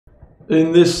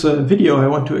In this video I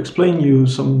want to explain you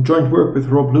some joint work with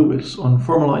Rob Lewis on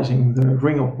formalizing the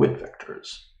ring of Witt vectors.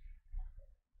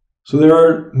 So there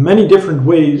are many different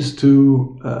ways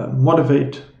to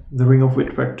motivate the ring of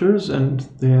Witt vectors, and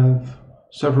they have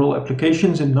several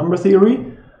applications in number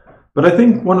theory, but I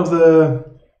think one of the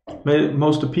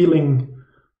most appealing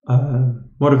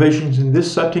motivations in this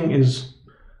setting is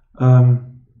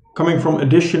coming from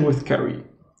addition with carry.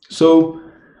 So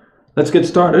let's get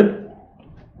started.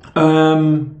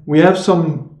 We have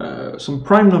some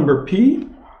prime number p,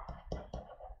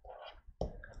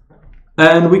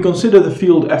 and we consider the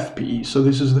field fp. So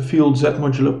this is the field z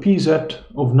modulo pz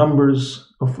of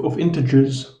numbers of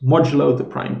integers modulo the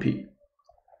prime p.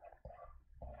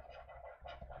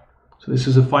 So this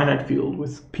is a finite field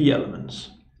with p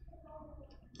elements.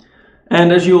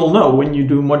 And as you all know, when you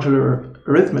do modular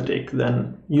arithmetic,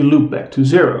 then you loop back to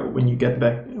 0 when you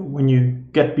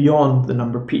get beyond the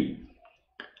number p.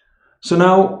 So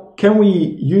now, can we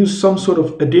use some sort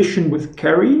of addition with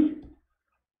carry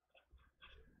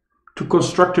to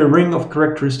construct a ring of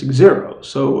characteristic 0?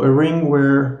 So a ring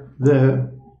where the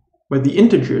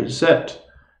integers z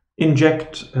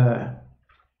inject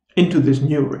into this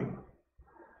new ring.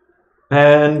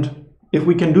 And if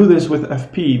we can do this with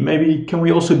fp, maybe can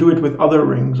we also do it with other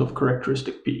rings of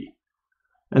characteristic p?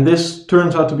 And this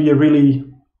turns out to be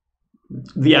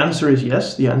the answer is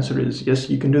yes. The answer is yes,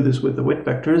 you can do this with the Witt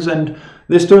vectors, and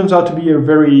this turns out to be a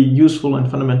very useful and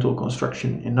fundamental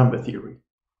construction in number theory.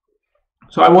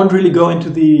 So I won't really go into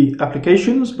the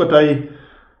applications, but I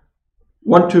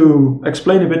want to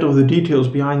explain a bit of the details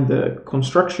behind the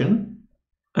construction,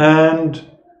 and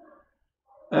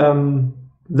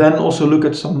then also look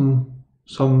at some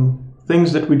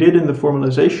things that we did in the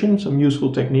formalization, some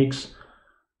useful techniques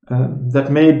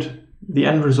that made the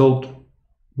end result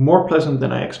more pleasant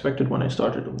than I expected when I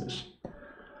started on this.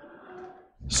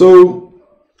 So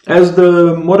as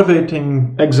the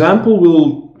motivating example,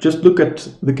 we'll just look at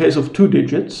the case of 2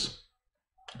 digits.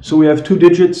 So we have 2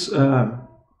 digits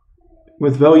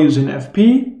with values in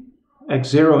fp,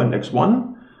 x0 and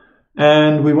x1,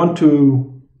 and we want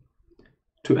to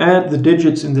add the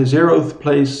digits in the 0th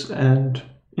place and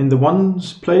in the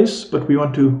 1's place, but we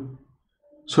want to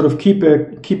sort of keep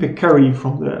a carry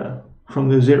from the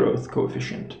 0th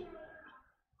coefficient.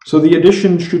 So the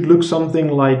addition should look something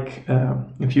like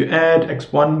if you add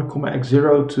x1,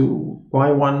 x0 to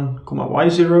y1,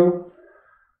 y0,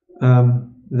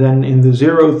 then in the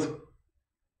 0th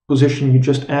position you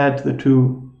just add the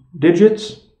 2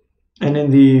 digits, and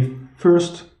in the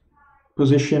first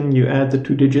position you add the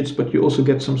 2 digits, but you also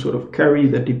get some sort of carry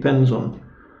that depends on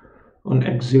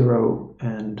x0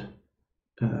 and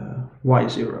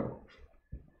y0.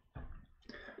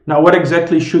 Now, what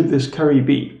exactly should this carry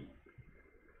be?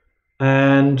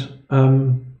 And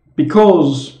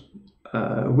because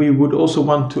we would also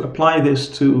want to apply this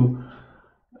to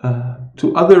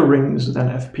other rings than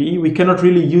fp, we cannot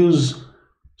really use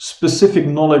specific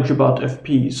knowledge about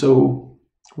fp. So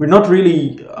we're not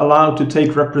really allowed to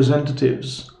take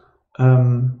representatives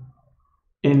in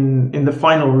the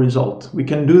final result. We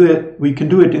can do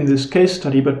it in this case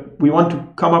study, but we want to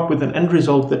come up with an end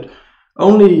result that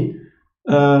only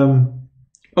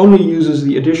uses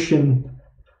the addition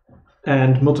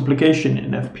and multiplication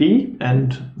in fp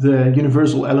and the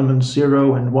universal elements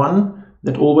 0 and 1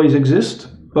 that always exist,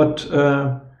 but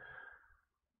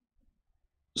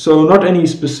so not any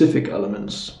specific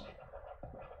elements.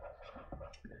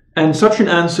 And such an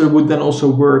answer would then also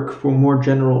work for more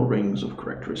general rings of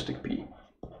characteristic p.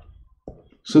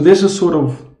 So this is sort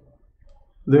of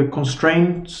the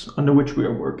constraints under which we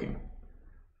are working.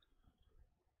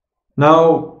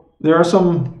 Now, there are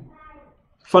some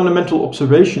fundamental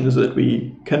observations that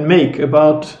we can make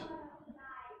about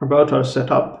our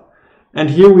setup, and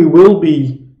here we will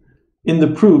be in the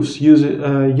proofs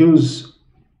use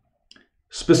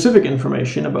specific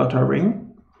information about our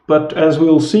ring, but as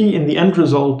we'll see in the end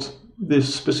result,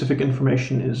 this specific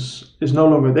information is no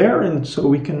longer there, and so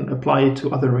we can apply it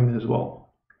to other rings as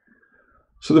well.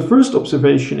 So the first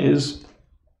observation is,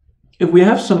 if we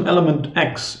have some element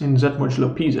x in z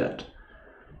modulo pz,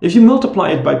 if you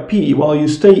multiply it by p while you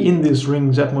stay in this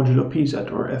ring z modulo pz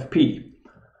or fp,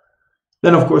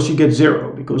 then of course you get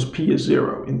 0 because p is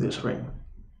 0 in this ring.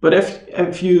 But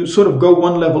if you sort of go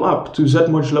one level up to z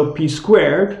modulo p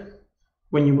squared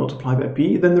when you multiply by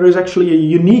p, then there is actually a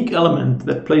unique element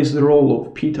that plays the role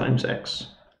of p times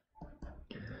x.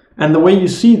 And the way you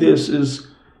see this is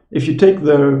if you take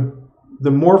the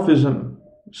morphism,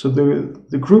 so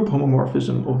the group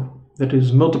homomorphism that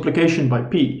is multiplication by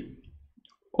p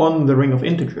on the ring of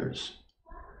integers,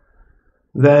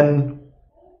 then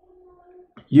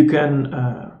you can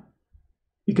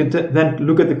you can then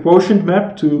look at the quotient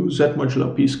map to z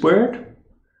modulo p squared,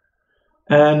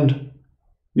 and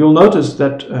you'll notice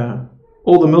that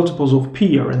all the multiples of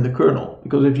p are in the kernel,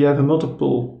 because if you have a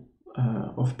multiple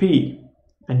of p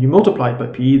and you multiply it by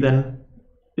p, then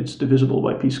it's divisible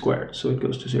by p squared, so it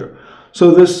goes to 0.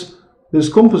 So this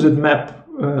composite map,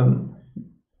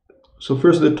 so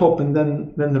first the top and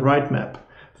then the right map,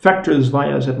 factors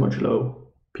via z modulo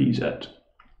pz,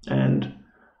 and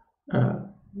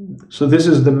so this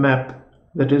is the map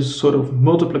that is sort of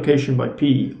multiplication by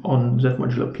p on z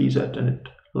modulo pz, and it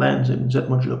lands in z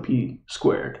modulo p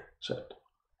squared z.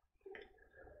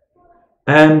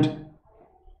 And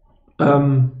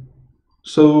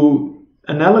so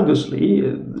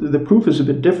analogously, the proof is a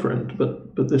bit different,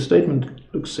 but the statement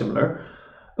looks similar.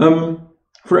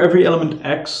 For every element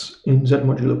x in z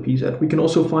modulo pz, we can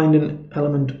also find an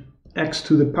element x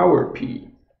to the power p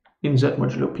in z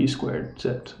modulo p squared z.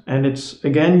 And it's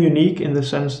again unique in the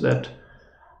sense that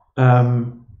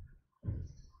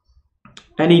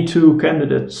any two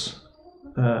candidates,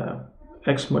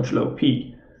 x modulo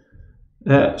p,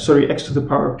 x to the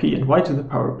power p and y to the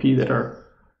power p, that are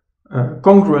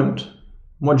congruent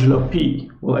modulo p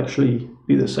will actually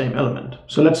be the same element.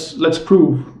 So let's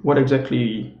prove what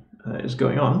exactly is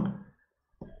going on.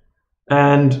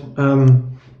 And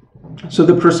so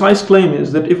the precise claim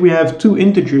is that if we have two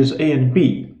integers a and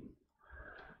b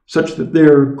such that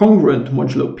they're congruent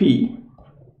modulo p,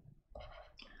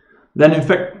 then in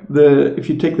fact if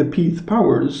you take the pth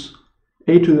powers,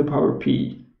 a to the power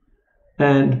p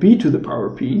and b to the power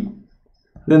p,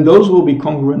 then those will be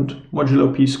congruent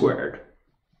modulo p squared.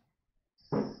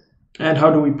 And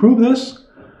how do we prove this?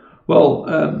 Well,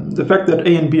 the fact that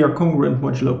a and b are congruent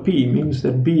modulo p means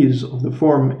that b is of the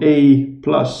form a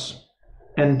plus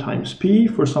n times p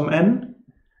for some n.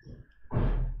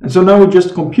 And so now we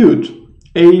just compute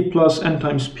a plus n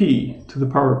times p to the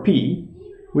power p.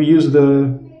 We use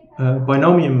the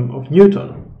binomium of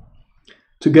Newton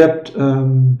to get,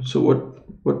 so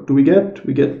what do we get?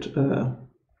 We get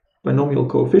binomial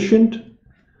coefficient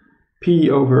p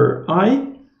over I,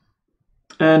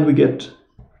 and we get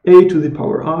a to the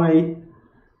power I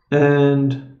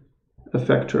and a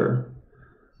factor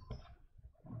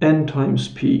n times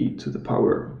p to the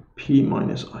power p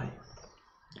minus I.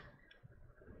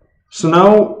 So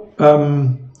now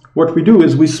what we do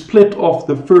is we split off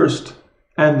the first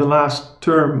and the last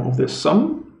term of this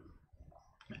sum,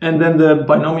 and then the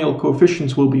binomial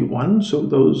coefficients will be 1, so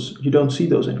those, you don't see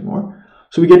those anymore.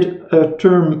 So we get a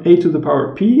term a to the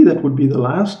power p, that would be the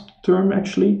last term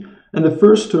actually, and the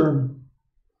first term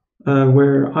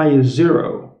where I is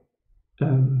 0,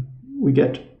 we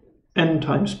get n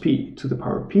times p to the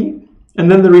power p, and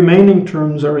then the remaining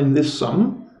terms are in this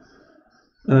sum,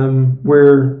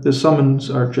 where the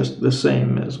summands are just the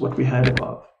same as what we had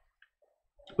above.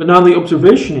 But now the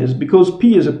observation is, because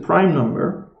p is a prime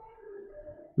number,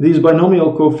 these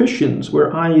binomial coefficients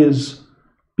where I is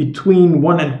between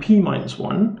 1 and p minus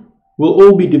 1 will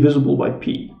all be divisible by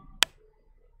p.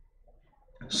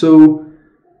 So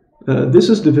this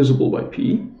is divisible by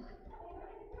p.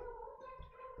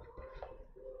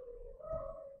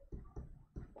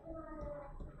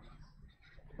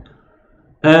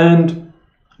 And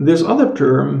this other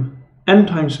term, n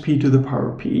times p to the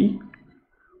power p,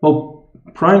 well,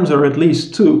 primes are at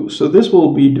least 2, so this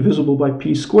will be divisible by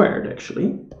p squared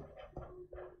actually.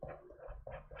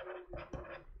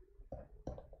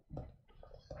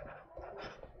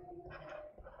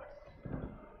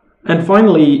 And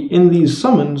finally, in these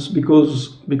summands,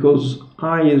 because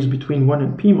I is between 1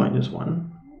 and p minus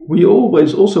 1, we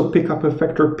always also pick up a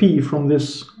factor p from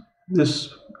this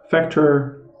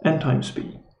factor n times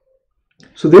p.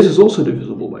 So this is also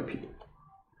divisible by p.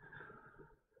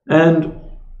 And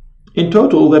in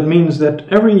total, that means that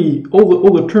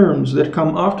all the terms that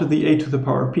come after the a to the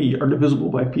power p are divisible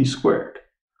by p squared.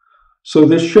 So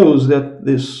this shows that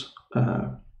this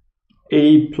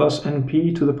a plus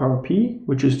np to the power p,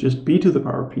 which is just b to the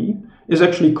power p, is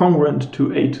actually congruent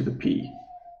to a to the p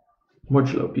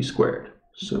modulo p squared.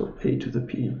 So a to the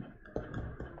p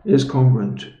is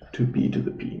congruent to b to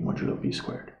the p modulo p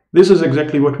squared. This is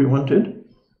exactly what we wanted.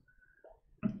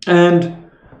 And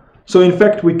so in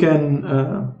fact we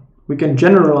can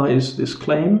generalize this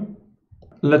claim.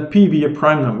 Let p be a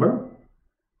prime number,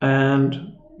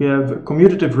 and we have a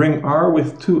commutative ring R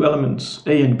with two elements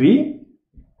a and b.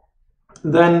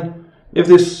 Then if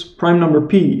this prime number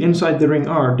p inside the ring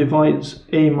R divides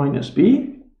a minus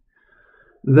b,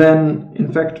 then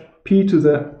in fact p to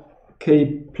the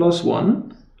k plus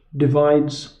 1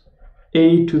 divides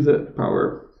a to the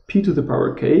power p to the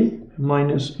power k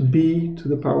minus b to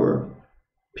the power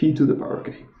p to the power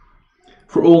k.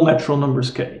 for all natural numbers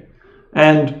k.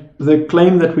 And the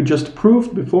claim that we just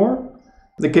proved before,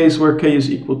 the case where k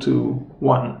is equal to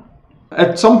 1.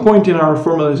 At some point in our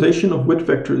formalization of Witt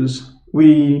vectors,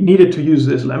 we needed to use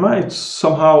this lemma. It's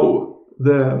somehow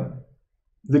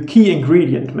the key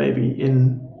ingredient maybe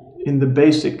in the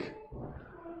basic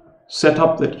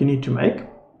setup that you need to make.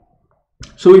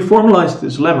 So we formalized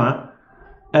this lemma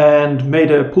and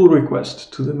made a pull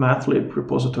request to the mathlib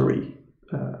repository,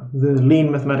 the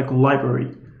lean mathematical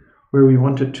library, where we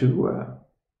wanted to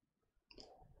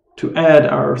add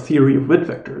our theory of Witt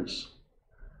vectors.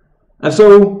 And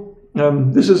so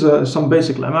this is some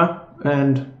basic lemma,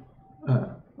 and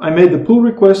I made the pull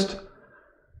request,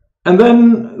 and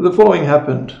then the following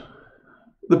happened.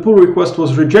 The pull request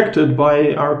was rejected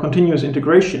by our continuous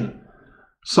integration.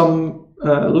 Some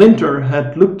linter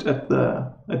had looked at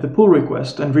the pull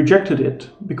request and rejected it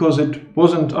because it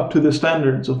wasn't up to the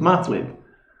standards of mathlib.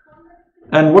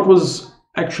 And what was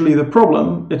actually the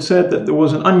problem? It said that there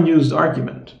was an unused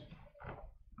argument.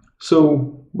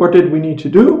 So what did we need to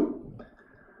do?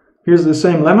 Here's the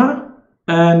same lemma,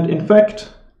 and in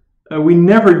fact we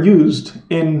never used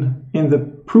in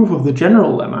the proof of the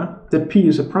general lemma that p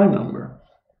is a prime number.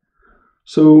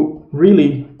 So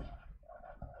really,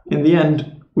 in the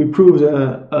end, we proved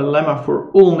a lemma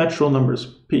for all natural numbers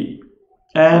p.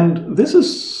 And this is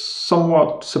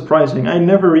somewhat surprising. I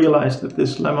never realized that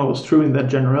this lemma was true in that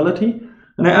generality.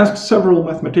 And I asked several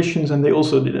mathematicians and they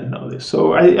also didn't know this.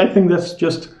 So I think that's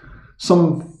just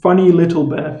some funny little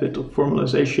benefit of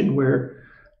formalization where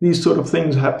these sort of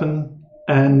things happen.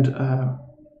 And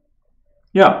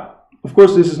yeah, of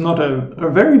course this is not a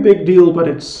very big deal, but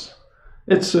it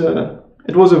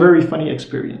was a very funny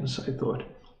experience, I thought.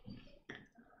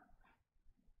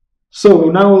 So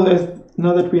now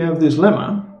that we have this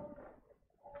lemma,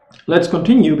 let's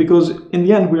continue, because in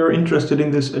the end we are interested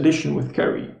in this addition with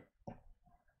carry.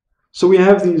 So we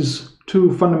have these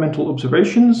two fundamental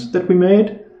observations that we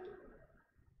made,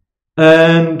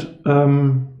 and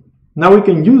now we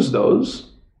can use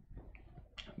those,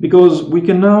 because we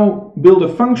can now build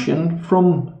a function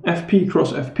from fp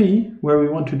cross fp, where we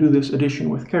want to do this addition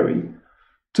with carry,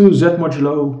 to z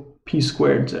modulo p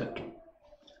squared z.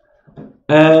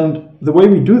 And the way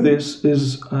we do this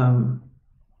is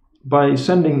by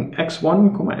sending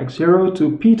x1, x0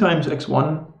 to p times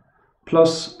x1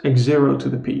 plus x0 to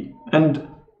the p. And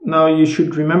now you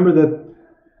should remember that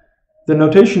the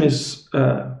notation is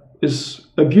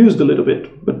abused a little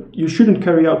bit, but you shouldn't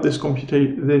carry out this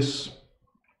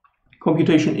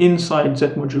computation inside z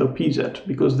modulo pz,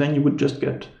 because then you would just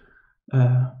get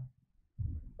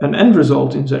an end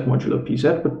result in z modulo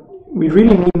pz, but we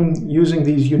really mean using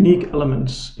these unique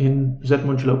elements in z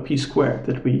modulo p squared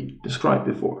that we described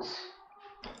before.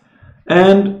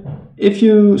 And if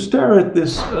you stare at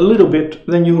this a little bit,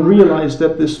 then you'll realize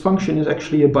that this function is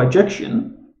actually a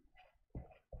bijection.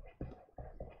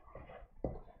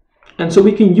 And so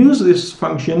we can use this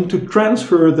function to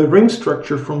transfer the ring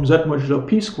structure from z modulo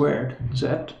p squared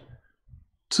z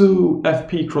to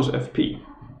fp cross fp.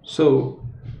 So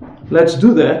let's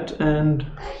do that and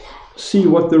see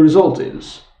what the result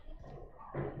is.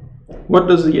 What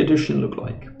does the addition look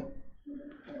like?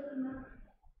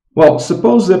 Well,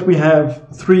 suppose that we have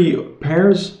three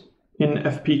pairs in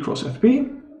fp cross fp,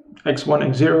 x1,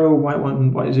 x0,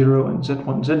 y1, y0, and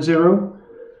z1, z0,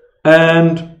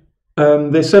 and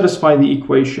they satisfy the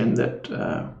equation that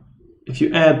if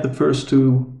you add the first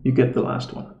two, you get the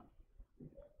last one.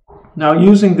 Now,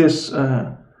 using this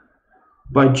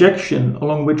bijection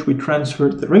along which we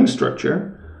transferred the ring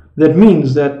structure, that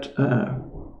means that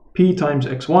p times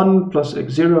x1 plus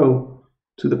x0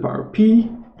 to the power p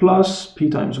plus p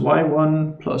times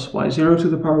y1 plus y0 to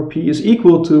the power p is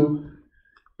equal to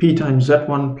p times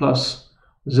z1 plus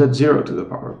z0 to the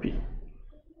power p.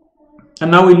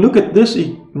 And now we look at this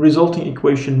resulting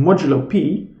equation modulo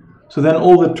p, so then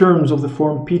all the terms of the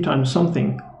form p times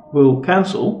something will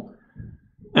cancel,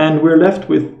 and we're left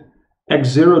with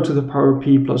x0 to the power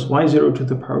p plus y0 to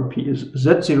the power p is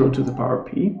z0 to the power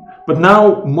p, but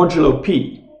now modulo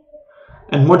p.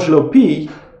 And modulo p,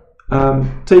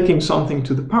 taking something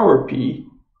to the power p,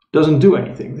 doesn't do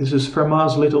anything. This is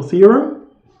Fermat's little theorem.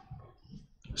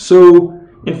 So,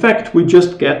 in fact, we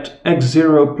just get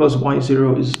x0 plus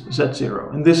y0 is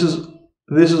z0. And this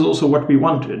is also what we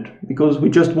wanted, because we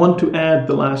just want to add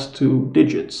the last two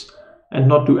digits and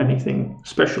not do anything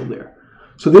special there.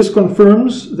 So this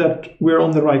confirms that we're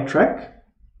on the right track.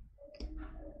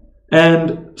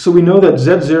 And so we know that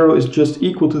z0 is just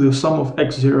equal to the sum of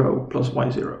x0 plus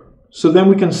y0. So then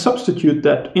we can substitute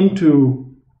that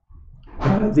into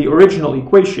the original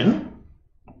equation.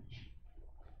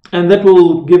 And that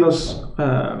will give us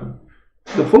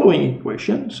the following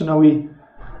equation. So now we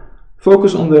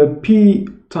focus on the p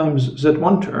times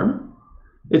z1 term.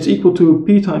 It's equal to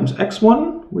p times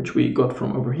x1, which we got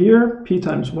from over here, p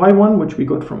times y1, which we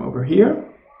got from over here.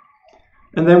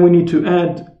 And then we need to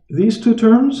add these two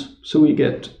terms, so we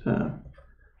get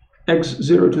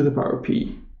x0 to the power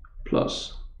p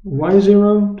plus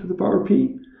y0 to the power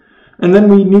p. And then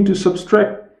we need to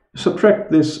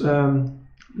subtract this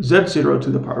z0 to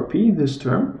the power p, this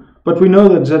term. But we know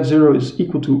that z0 is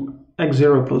equal to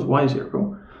x0 plus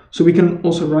y0. So we can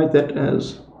also write that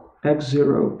as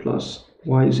x0 plus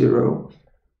y0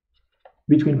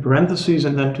 between parentheses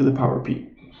and then to the power p.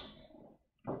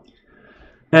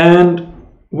 And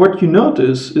what you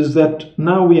notice is that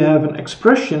now we have an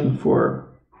expression for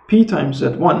p times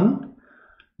z1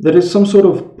 that is some sort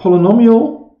of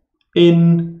polynomial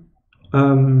in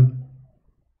x1,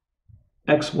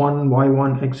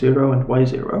 y1, x0, and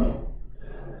y0.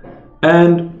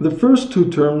 And the first two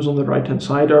terms on the right hand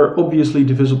side are obviously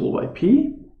divisible by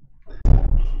p.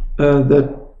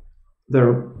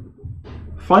 Their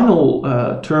final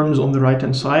terms on the right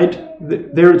hand side,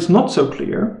 there it's not so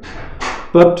clear.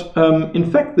 But in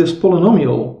fact, this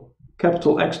polynomial,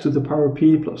 capital X to the power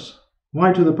p plus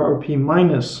y to the power p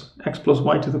minus x plus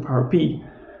y to the power p,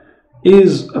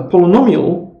 is a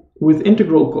polynomial with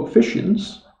integral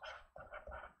coefficients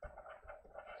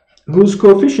whose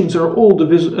coefficients are all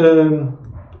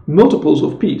multiples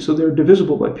of p, so they're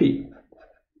divisible by p.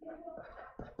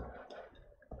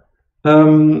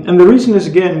 And the reason is,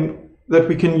 again, that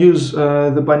we can use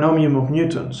the binomium of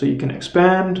Newton. So you can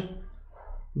expand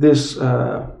this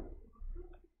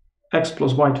x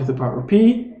plus y to the power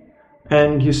p,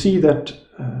 and you see that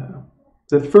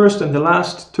the first and the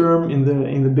last term in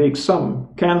the big sum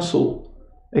cancel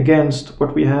against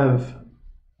what we have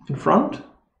in front,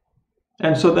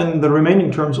 and so then the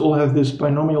remaining terms all have this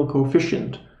binomial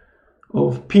coefficient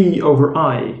of p over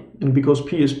I, and because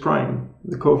p is prime,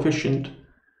 the coefficient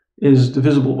is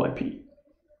divisible by p.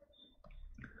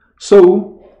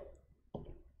 So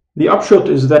the upshot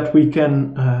is that we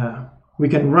can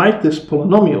write this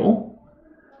polynomial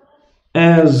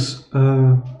as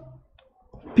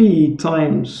p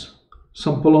times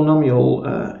some polynomial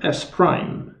s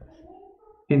prime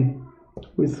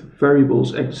with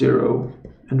variables x0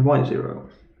 and y0.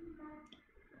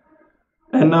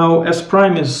 And now s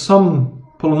prime is some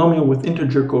polynomial with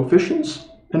integer coefficients,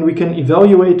 and we can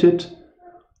evaluate it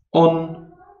on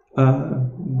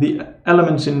the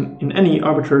elements in any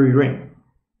arbitrary ring.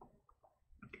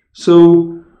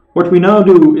 So what we now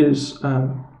do is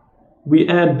we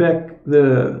add back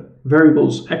the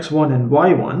variables x1 and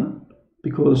y1,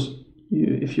 because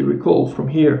if you recall from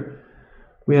here,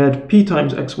 we had p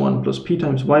times x1 plus p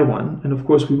times y1, and of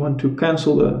course we want to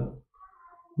cancel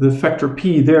the factor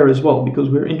p there as well, because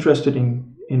we're interested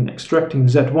in extracting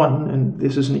z1, and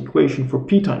this is an equation for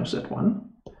p times z1.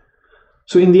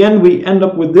 So in the end, we end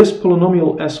up with this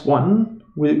polynomial s1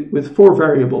 with four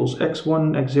variables,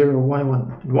 x1, x0,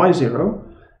 y1, and y0,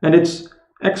 and it's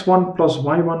x1 plus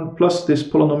y1 plus this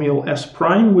polynomial s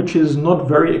prime, which is not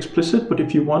very explicit, but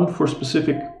if you want for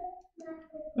specific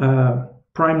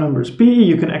prime numbers p,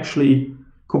 you can actually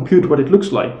compute what it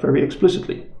looks like very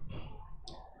explicitly.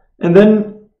 And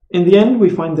then in the end, we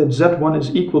find that z1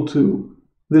 is equal to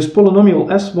this polynomial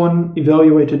s1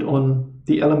 evaluated on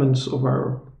the elements of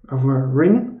our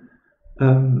ring,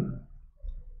 x1,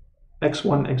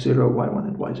 x0, y1,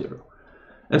 and y0.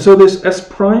 And so this s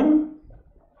prime,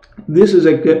 this is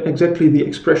exactly the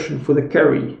expression for the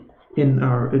carry in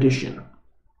our addition.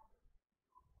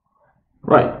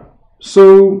 Right,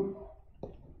 so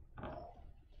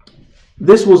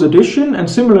this was addition, and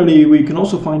similarly we can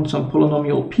also find some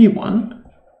polynomial p1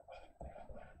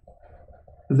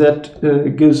 that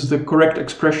gives the correct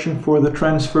expression for the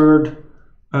transferred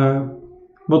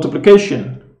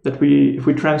multiplication, that if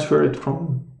we transfer it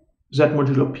from z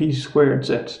modulo p squared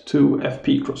z to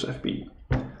fp cross fp.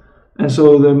 And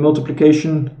so the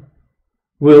multiplication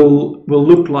will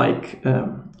look like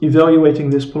evaluating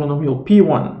this polynomial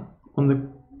p1 on the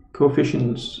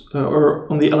coefficients or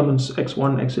on the elements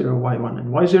x1, x0, y1, and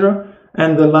y0,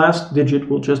 and the last digit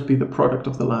will just be the product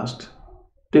of the last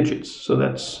digits. So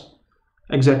that's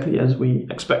exactly as we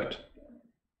expect.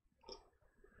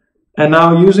 And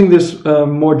now, using this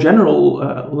more general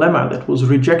lemma that was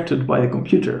rejected by the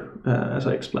computer, as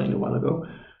I explained a while ago,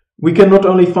 we can not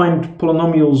only find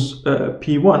polynomials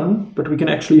p1, but we can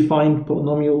actually find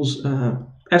polynomials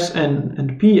Sn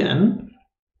and Pn,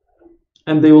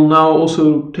 and they will now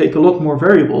also take a lot more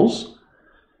variables,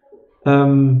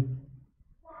 and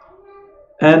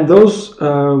those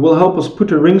will help us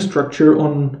put a ring structure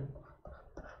on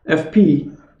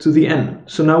Fp to the n.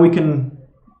 So now we can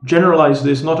generalize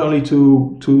this not only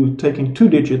to taking 2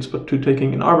 digits, but to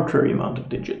taking an arbitrary amount of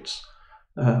digits.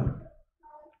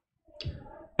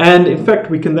 And in fact,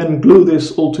 we can then glue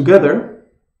this all together.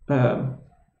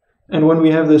 And when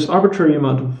we have this arbitrary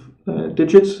amount of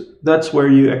digits, that's where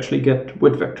you actually get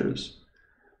Witt vectors.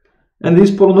 And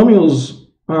these polynomials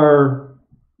are,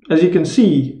 as you can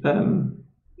see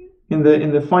in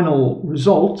the final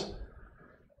result,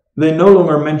 they no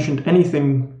longer mentioned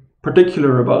anything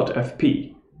particular about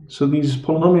FP. So these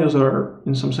polynomials are,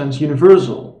 in some sense,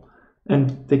 universal,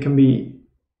 and they can be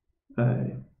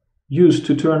used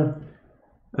to turn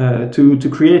to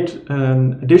create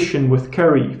an addition with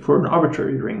carry for an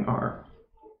arbitrary ring R.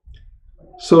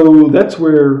 So that's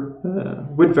where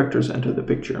Witt vectors enter the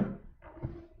picture.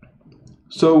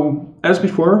 So as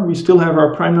before, we still have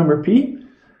our prime number P,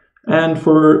 and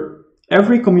for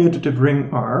every commutative ring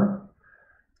R,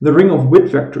 the ring of Witt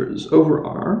vectors over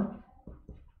R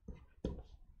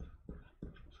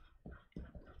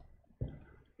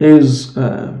is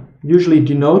usually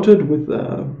denoted with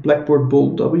a blackboard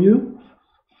bold W.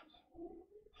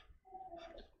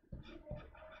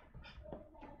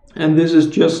 And this is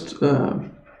just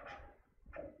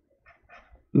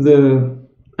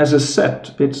as a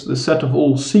set, it's the set of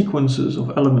all sequences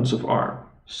of elements of R.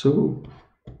 So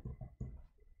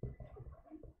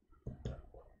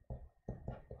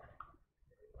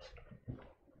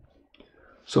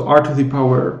R to the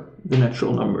power the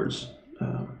natural numbers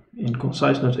in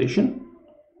concise notation.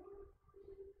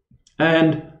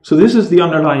 And so this is the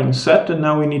underlying set, and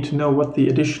now we need to know what the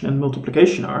addition and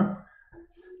multiplication are.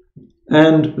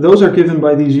 And those are given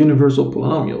by these universal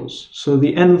polynomials. So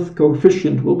the nth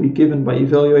coefficient will be given by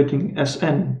evaluating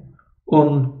Sn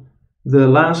on the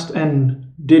last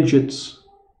n digits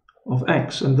of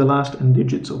x and the last n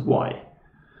digits of y.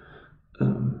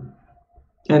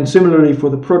 And similarly for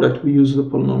the product, we use the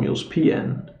polynomials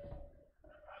Pn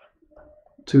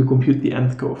to compute the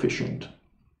nth coefficient.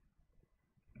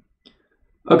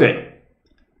 Okay,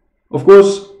 of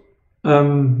course,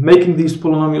 making these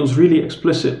polynomials really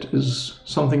explicit is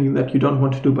something that you don't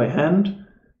want to do by hand,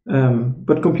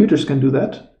 but computers can do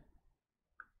that.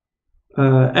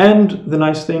 And the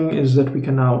nice thing is that we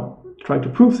can now try to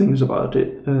prove things about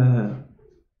it,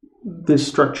 this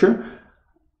structure.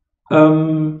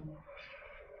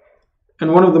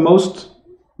 And one of the most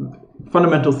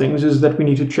fundamental things is that we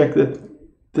need to check that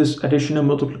this addition and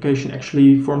multiplication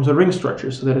actually forms a ring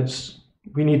structure, so that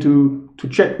we need to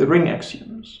check the ring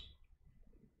axioms.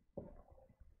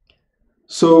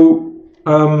 So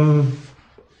I'll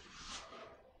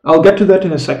get to that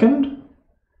in a second,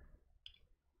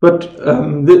 but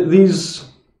these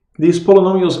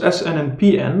polynomials Sn and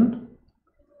Pn,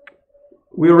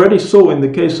 we already saw in the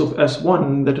case of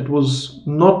S1 that it was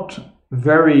not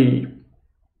very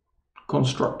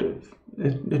constructive.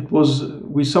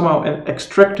 We somehow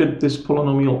extracted this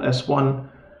polynomial S1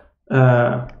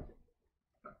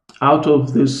 out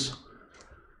of this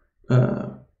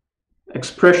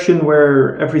expression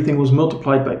where everything was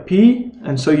multiplied by p,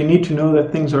 and so you need to know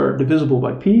that things are divisible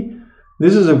by p.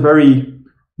 This is a very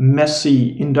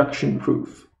messy induction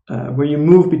proof where you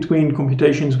move between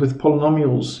computations with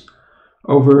polynomials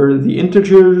over the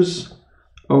integers,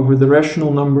 over the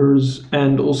rational numbers,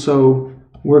 and also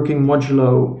working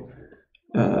modulo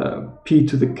p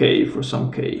to the k for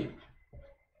some k.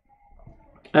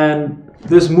 And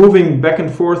this moving back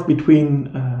and forth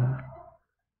between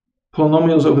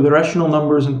polynomials over the rational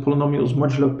numbers and polynomials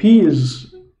modulo p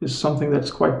is something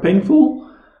that's quite painful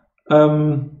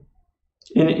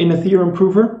in a theorem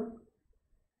prover.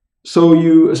 So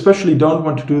you especially don't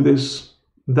want to do this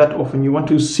that often. You want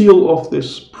to seal off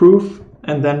this proof,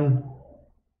 and then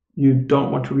you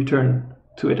don't want to return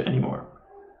to it anymore.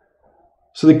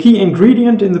 So the key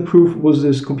ingredient in the proof was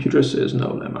this computer says no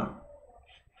lemma.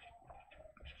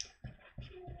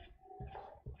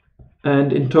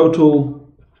 And in total,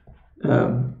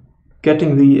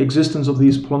 getting the existence of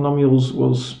these polynomials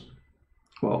was,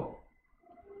 well,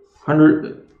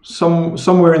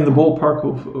 somewhere in the ballpark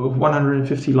of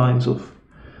 150 lines of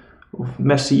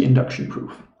messy induction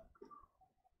proof.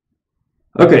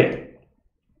 Okay,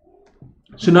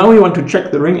 so now we want to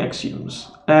check the ring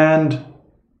axioms, and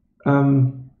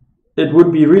it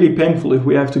would be really painful if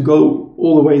we have to go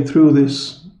all the way through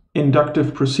this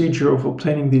inductive procedure of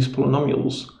obtaining these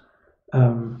polynomials.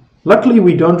 Luckily,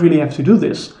 we don't really have to do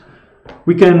this.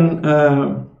 We can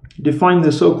define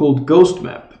the so-called ghost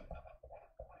map.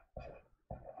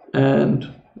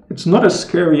 And it's not as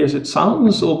scary as it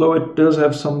sounds, although it does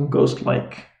have some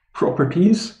ghost-like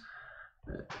properties.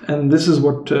 And this is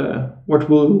what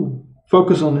we'll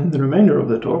focus on in the remainder of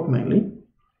the talk, mainly.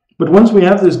 But once we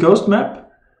have this ghost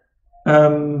map,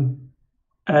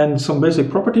 and some basic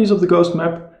properties of the ghost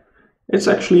map, it's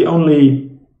actually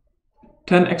only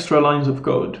 10 extra lines of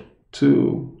code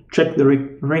to check the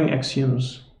ring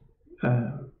axioms.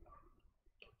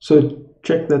 So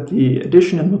check that the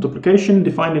addition and multiplication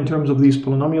defined in terms of these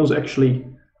polynomials actually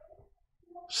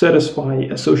satisfy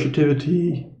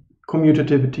associativity,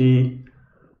 commutativity,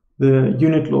 the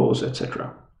unit laws,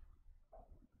 etc.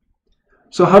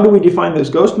 So how do we define this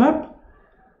ghost map?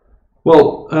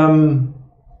 Well,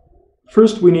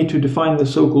 first we need to define the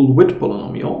so-called Witt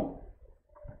polynomial.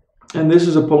 And this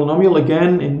is a polynomial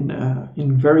again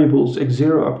in variables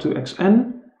x0 up to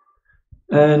xn.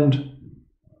 And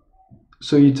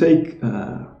so you take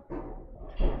a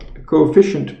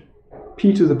coefficient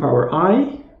p to the power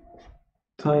I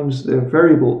times the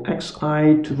variable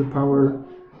xi to the power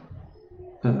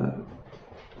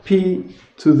p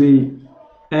to the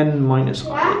n minus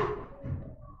I.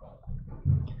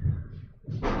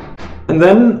 And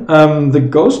then the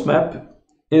ghost map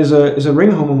is a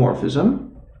ring homomorphism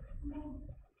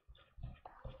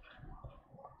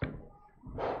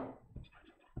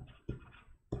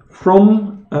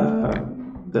from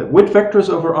the Witt vectors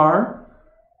over R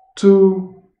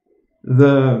to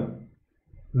the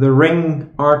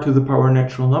ring R to the power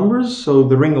natural numbers, so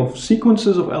the ring of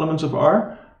sequences of elements of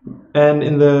R. And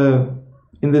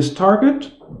in this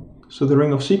target, so the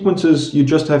ring of sequences, you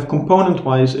just have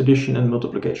component-wise addition and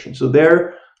multiplication. So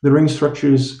there, the ring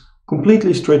structure is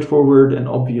completely straightforward and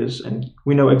obvious, and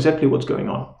we know exactly what's going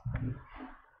on.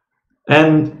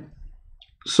 And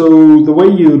so the way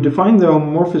you define the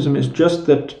homomorphism is just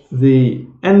that the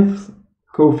nth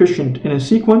coefficient in a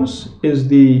sequence is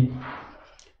the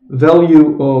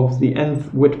value of the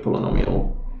nth Witt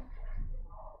polynomial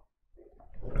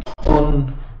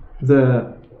on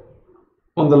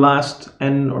the last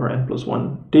n or n plus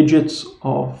 1 digits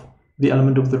of the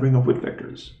element of the ring of Witt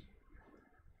vectors.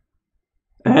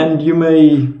 And you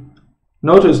may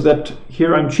notice that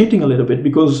here I'm cheating a little bit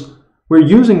because we're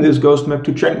using this ghost map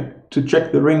to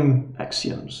check the ring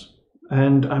axioms.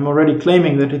 And I'm already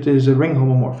claiming that it is a ring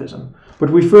homomorphism. But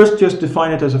we first just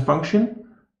define it as a function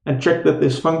and check that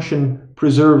this function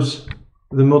preserves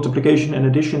the multiplication and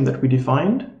addition that we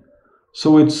defined.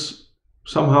 So it's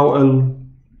somehow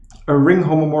a ring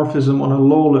homomorphism on a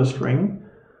lawless ring.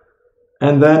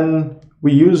 And then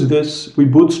we use this, we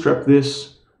bootstrap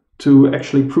this to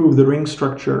actually prove the ring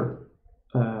structure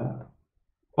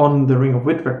on the ring of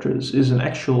Witt vectors is an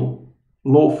actual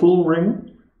lawful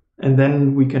ring. And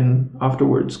then we can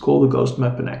afterwards call the ghost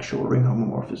map an actual ring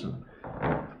homomorphism.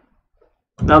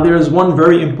 Now there is one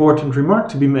very important remark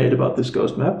to be made about this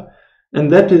ghost map,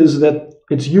 and that is that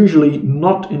it's usually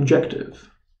not injective.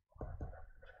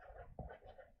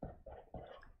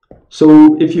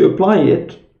 So if you apply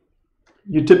it,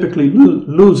 you typically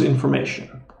lose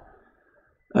information.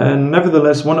 And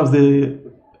nevertheless, one of the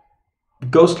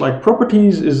ghost-like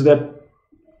properties is that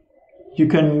you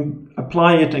can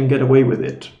apply it and get away with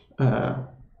it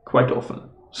quite often.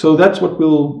 So that's what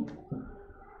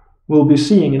we'll be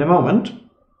seeing in a moment.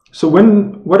 So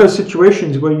what are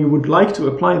situations where you would like to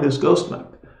apply this ghost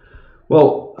map?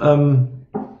 Well,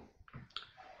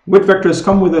 Witt vectors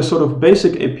come with a sort of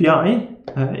basic API.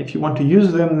 If you want to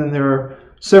use them, then there are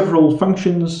several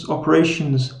functions,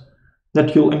 operations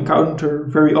that you'll encounter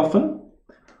very often.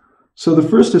 So the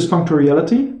first is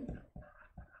functoriality.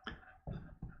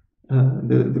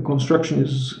 The construction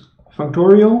is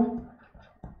functorial.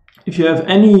 If you have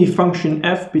any function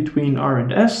f between R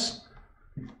and S,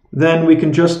 then we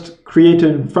can just create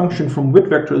a function from Witt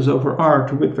vectors over R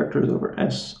to Witt vectors over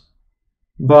S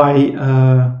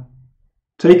by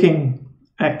taking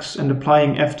x and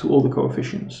applying f to all the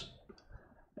coefficients.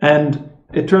 And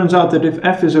it turns out that if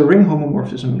f is a ring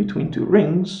homomorphism between two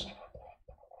rings,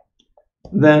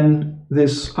 then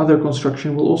this other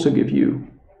construction will also give you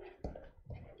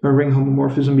a ring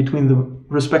homomorphism between the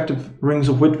respective rings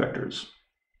of Witt vectors.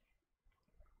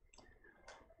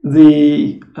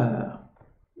 The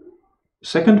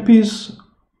second piece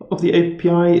of the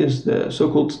API is the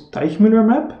so-called Teichmüller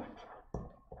map.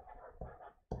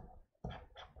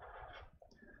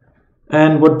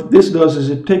 And what this does is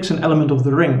it takes an element of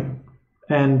the ring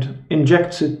and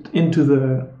injects it into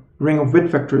the ring of Witt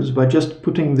vectors by just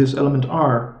putting this element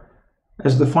R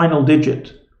as the final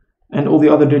digit, and all the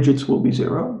other digits will be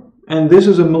 0. And this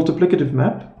is a multiplicative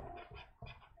map.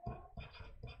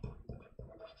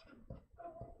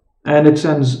 And it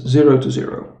sends 0 to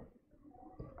 0.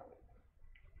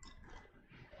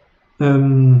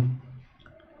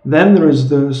 Then there is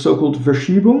the so-called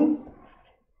Verschiebung,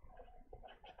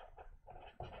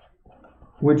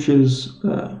 which is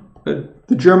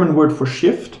the German word for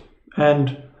shift.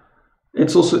 And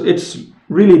it's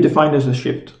really defined as a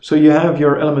shift. So you have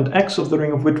your element x of the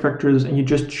ring of Witt vectors, and you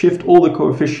just shift all the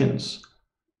coefficients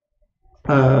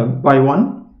by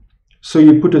 1. So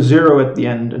you put a 0 at the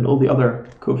end, and all the other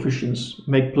coefficients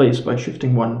make place by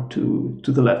shifting 1 to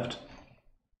the left.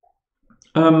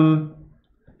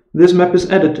 This map is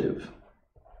additive.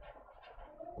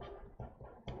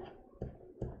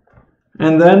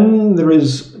 And then there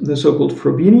is the so-called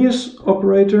Frobenius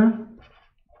operator.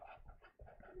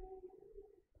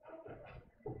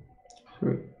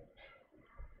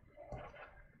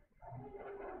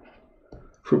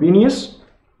 Frobenius.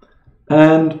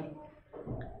 And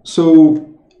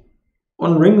so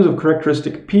on rings of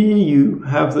characteristic P, you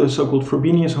have the so-called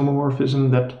Frobenius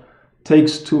homomorphism that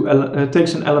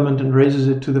takes an element and raises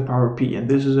it to the power P, and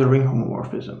this is a ring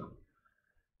homomorphism.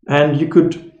 And you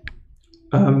could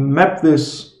map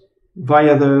this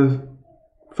via the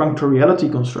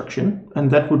functoriality construction, and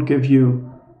that would give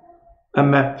you a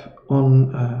map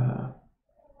on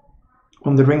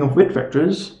the ring of Witt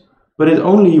vectors, but it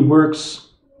only works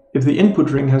if the input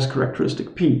ring has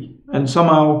characteristic P, and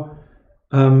somehow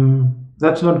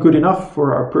that's not good enough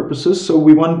for our purposes, so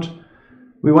we want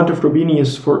a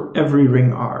Frobenius for every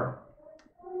ring R.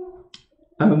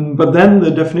 But then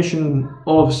the definition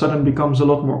all of a sudden becomes a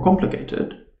lot more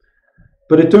complicated.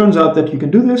 But it turns out that you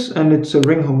can do this, and it's a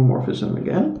ring homomorphism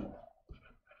again.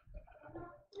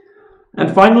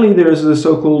 And finally, there is the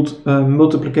so-called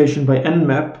multiplication by n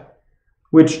map,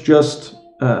 which just,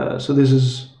 so this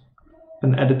is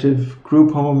an additive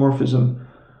group homomorphism.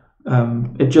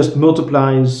 It just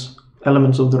multiplies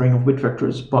elements of the ring of Witt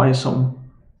vectors by some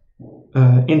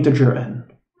integer n.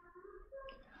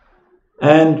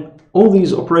 And all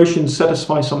these operations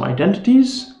satisfy some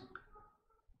identities.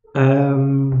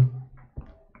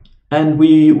 And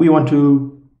we want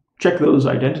to check those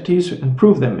identities and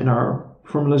prove them in our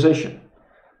formalization.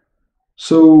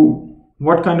 So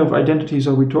what kind of identities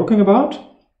are we talking about?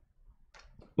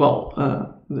 Well,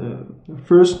 the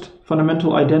first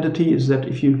fundamental identity is that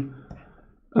if you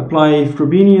apply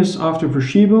Frobenius after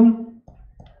Verschiebung,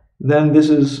 then this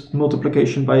is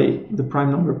multiplication by the prime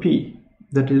number P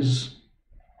that is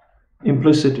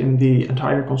implicit in the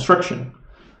entire construction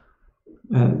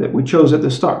that we chose at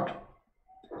the start.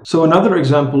 So another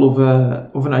example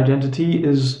of an identity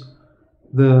is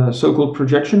the so-called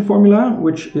projection formula,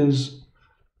 which is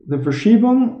the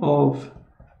Verschiebung of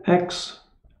x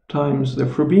times the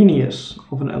Frobenius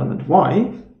of an element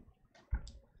y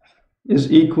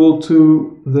is equal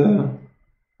to the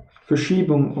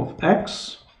Verschiebung of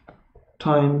x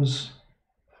times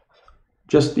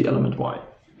just the element y.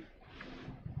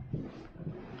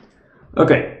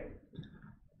 Okay.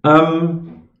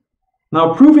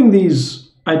 Now proving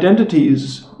these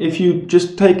identities, if you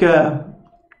just take a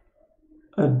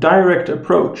direct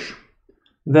approach,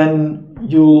 then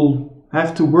you'll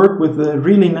have to work with a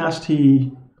really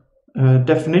nasty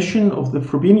definition of the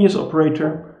Frobenius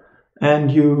operator,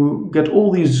 and you get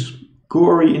all these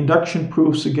gory induction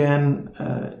proofs again.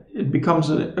 It becomes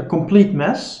a complete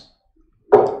mess.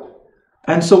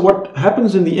 And so what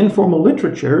happens in the informal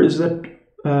literature is that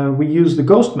we use the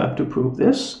ghost map to prove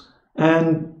this,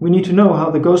 and we need to know how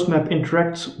the ghost map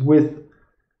interacts with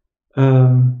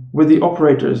the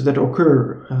operators that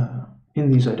occur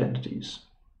in these identities.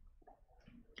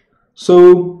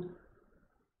 So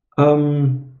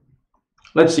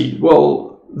let's see.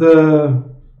 Well,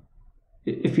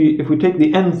 if we take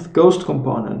the nth ghost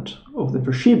component of the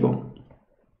Verschiebung,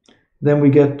 then we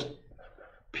get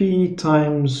P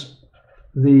times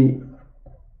the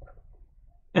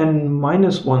n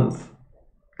minus 1th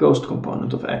ghost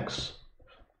component of x.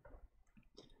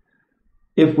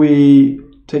 If we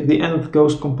take the nth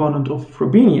ghost component of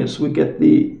Frobenius, we get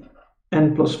the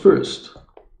n plus 1st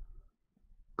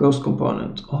ghost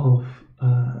component of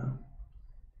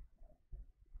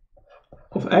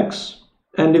x.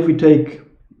 And if we take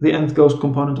the nth ghost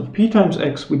component of P times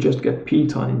x, we just get P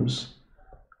times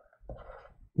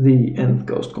the nth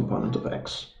ghost component of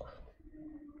x.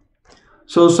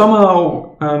 So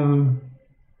somehow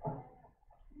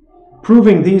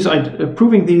proving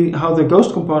how the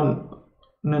ghost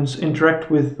components interact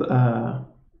with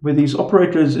these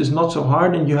operators is not so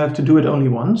hard, and you have to do it only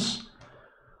once.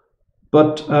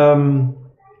 But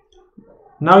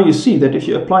now you see that if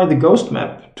you apply the ghost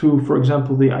map to, for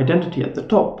example, the identity at the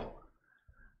top,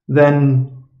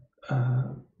 then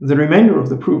the remainder of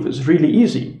the proof is really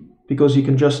easy, because you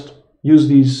can just use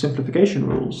these simplification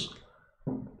rules,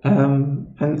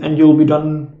 and you'll be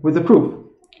done with the proof.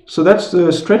 So that's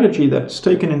the strategy that's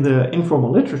taken in the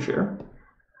informal literature.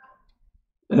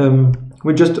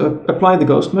 We just apply the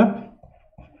ghost map,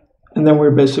 and then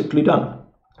we're basically done.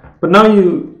 But now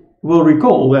you will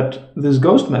recall that this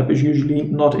ghost map is usually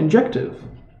not injective.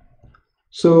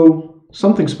 So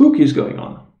something spooky is going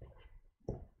on.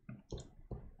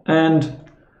 And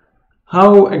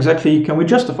how exactly can we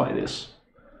justify this?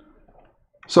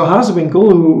 So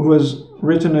Hazewinkel, who has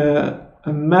written a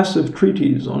massive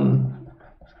treatise on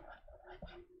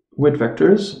Witt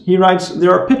vectors, he writes,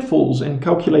 there are pitfalls in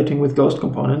calculating with ghost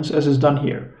components as is done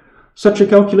here. Such a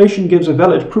calculation gives a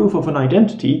valid proof of an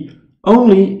identity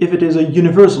only if it is a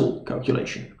universal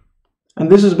calculation.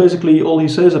 And this is basically all he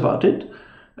says about it.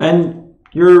 And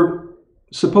you're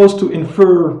supposed to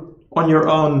infer on your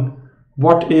own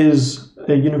what is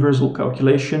a universal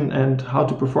calculation and how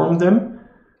to perform them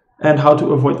and how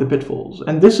to avoid the pitfalls.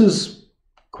 And this is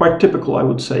quite typical, I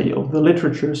would say, of the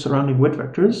literature surrounding Witt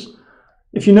vectors.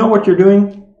 If you know what you're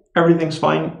doing, everything's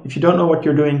fine. If you don't know what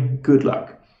you're doing, good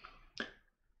luck.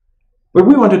 But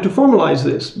we wanted to formalize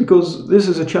this because this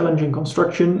is a challenging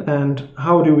construction, and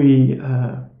how do we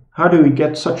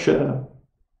get such a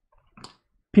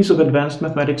piece of advanced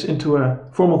mathematics into a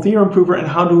formal theorem prover, and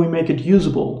how do we make it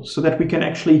usable so that we can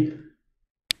actually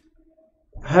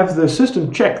have the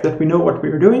system check that we know what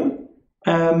we're doing,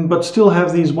 but still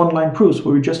have these one-line proofs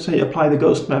where we just say apply the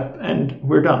ghost map and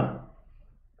we're done.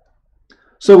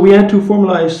 So we had to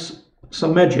formalize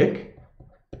some magic,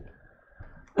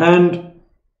 and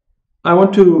I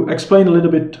want to explain a little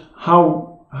bit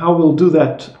how we'll do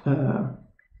that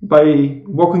by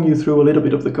walking you through a little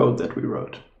bit of the code that we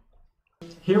wrote.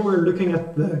 Here we're looking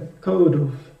at the code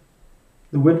of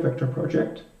the Witt vector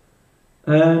project,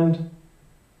 and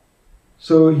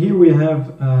so here we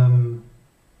have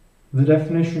the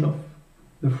definition of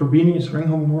the Frobenius ring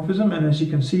homomorphism, and as you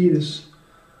can see,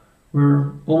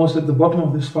 we're almost at the bottom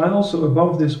of this file. So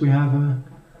above this we have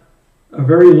a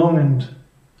very long and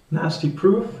nasty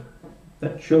proof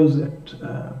that shows that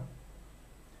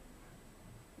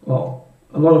well,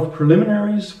 a lot of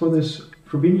preliminaries for this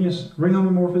Frobenius ring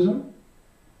homomorphism,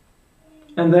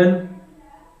 and then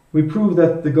we prove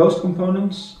that the ghost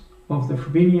components of the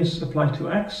Frobenius applied to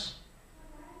X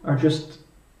are just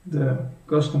the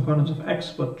ghost components of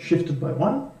X but shifted by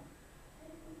 1.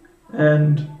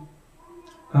 And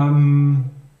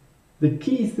the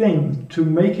key thing to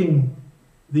making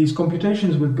these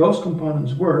computations with ghost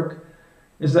components work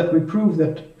is that we prove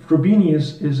that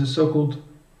Frobenius is a so-called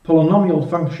polynomial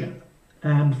function,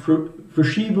 and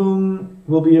Verschiebung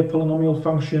will be a polynomial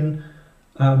function,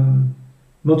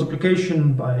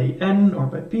 multiplication by n or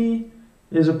by p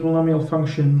is a polynomial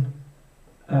function,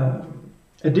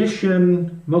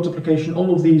 addition, multiplication,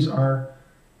 all of these are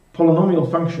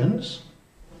polynomial functions.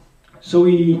 So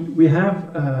we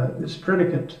have this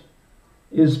predicate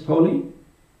is poly,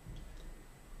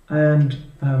 and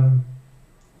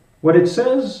what it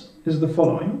says is the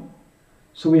following.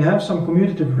 So we have some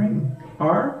commutative ring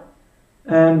R,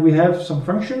 and we have some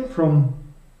function from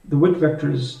the Witt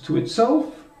vectors to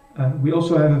itself. We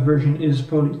also have a version is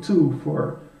poly 2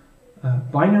 for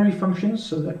binary functions,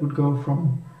 so that would go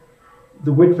from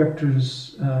the Witt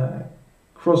vectors,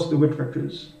 cross the Witt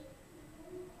vectors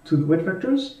to the Witt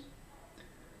vectors.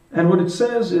 And what it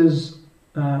says is,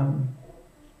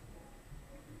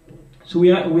 so we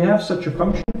have such a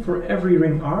function for every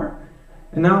ring R,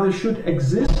 and now there should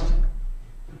exist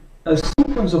a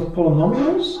sequence of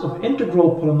polynomials, of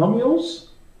integral polynomials,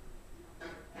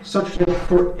 such that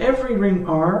for every ring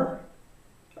R,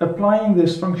 applying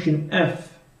this function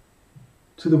f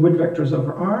to the Witt vectors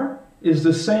over R is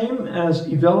the same as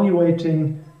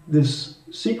evaluating this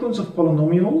sequence of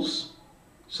polynomials.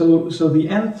 So the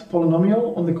nth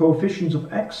polynomial on the coefficients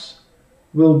of x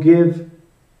will give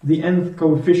the nth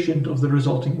coefficient of the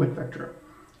resulting Witt vector.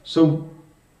 So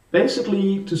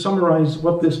basically, to summarize,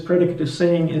 what this predicate is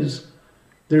saying is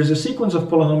there's a sequence of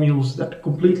polynomials that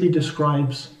completely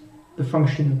describes the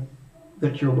function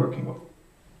that you're working with.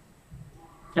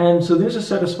 And so this is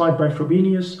satisfied by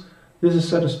Frobenius, this is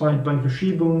satisfied by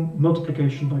Verschiebung,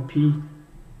 multiplication by p,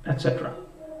 etc.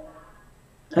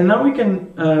 And now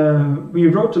we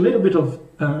wrote a little bit of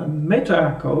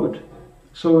meta code,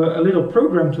 so a little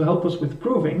program to help us with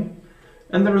proving,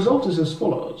 and the result is as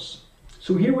follows.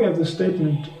 So here we have the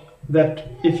statement that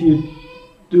if you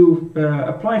do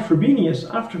apply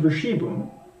Frobenius after Verschiebung,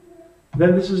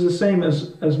 then this is the same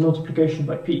as multiplication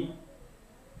by p.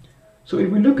 So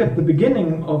if we look at the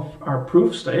beginning of our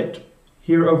proof state,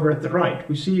 here over at the right,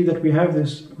 we see that we have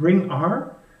this ring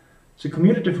R, it's a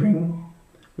commutative ring,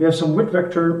 we have some Witt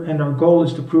vector, and our goal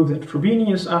is to prove that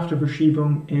Frobenius after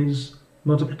Verschiebung is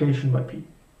multiplication by p.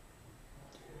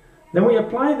 Then we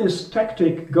apply this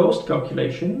tactic ghost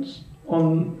calculations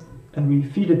on, and we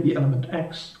feed it the element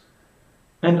x,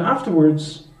 and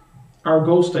afterwards our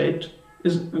goal state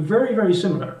is very, very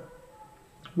similar.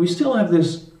 we still have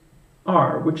this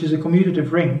R, which is a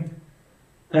commutative ring,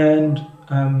 and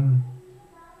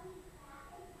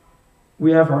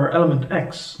we have our element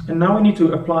X, and now we need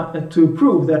to apply to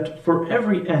prove that for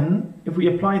every n, if we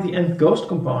apply the nth ghost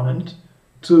component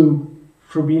to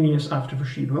Frobenius after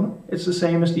Verschiebung, it's the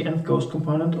same as the nth ghost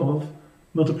component of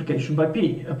multiplication by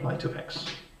p applied to X.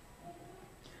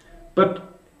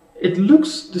 But it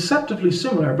looks deceptively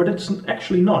similar, but it's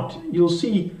actually not. You'll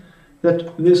see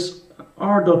that this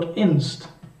r.inst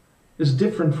is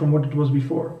different from what it was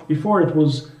before. Before it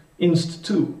was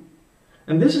inst2.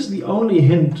 And this is the only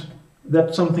hint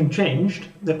that something changed,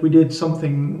 that we did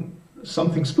something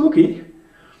spooky,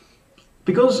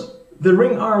 because the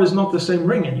ring R is not the same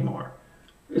ring anymore.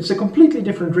 It's a completely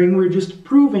different ring. We're just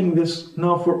proving this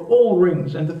now for all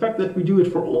rings, and the fact that we do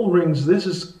it for all rings, this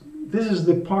is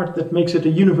the part that makes it a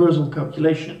universal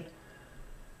calculation.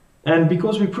 And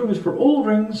because we prove it for all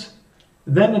rings,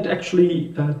 then it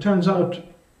actually turns out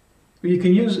we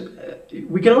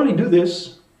can only do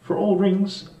this for all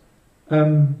rings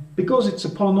because it's a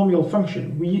polynomial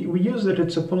function. We use that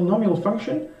it's a polynomial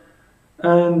function,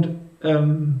 and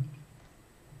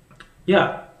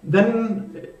yeah,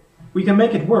 then we can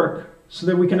make it work so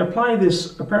that we can apply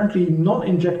this apparently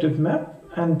non-injective map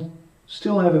and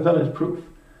still have a valid proof.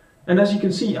 And as you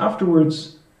can see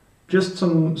afterwards, just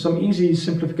some easy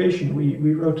simplification.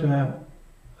 We wrote a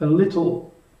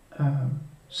little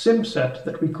sim set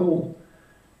that we call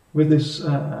with this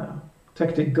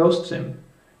tactic ghost sim.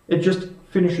 It just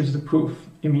finishes the proof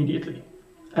immediately.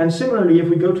 And similarly, if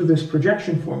we go to this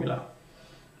projection formula,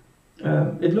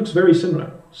 it looks very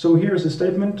similar. So here's the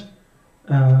statement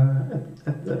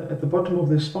at the bottom of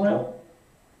this file.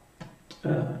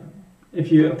 If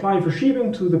you apply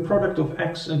Verschiebung to the product of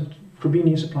X and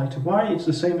Frobenius applied to Y, it's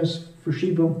the same as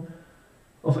Verschiebung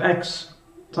of X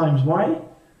times Y.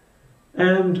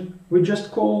 And we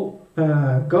just call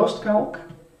ghost calc,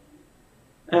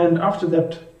 and after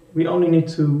that we only need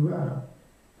to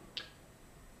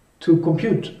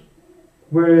compute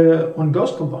we're on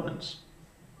ghost components.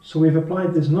 So we've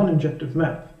applied this non-injective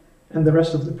map, and the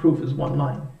rest of the proof is one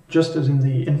line, just as in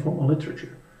the informal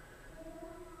literature.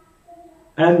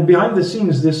 And behind the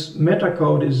scenes, this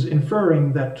metacode is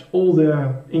inferring that all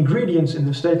the ingredients in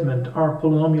the statement are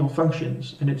polynomial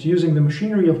functions, and it's using the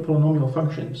machinery of polynomial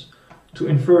functions to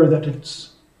infer that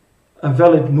it's a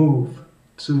valid move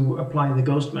to apply the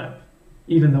ghost map,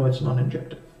 even though it's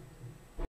non-injective.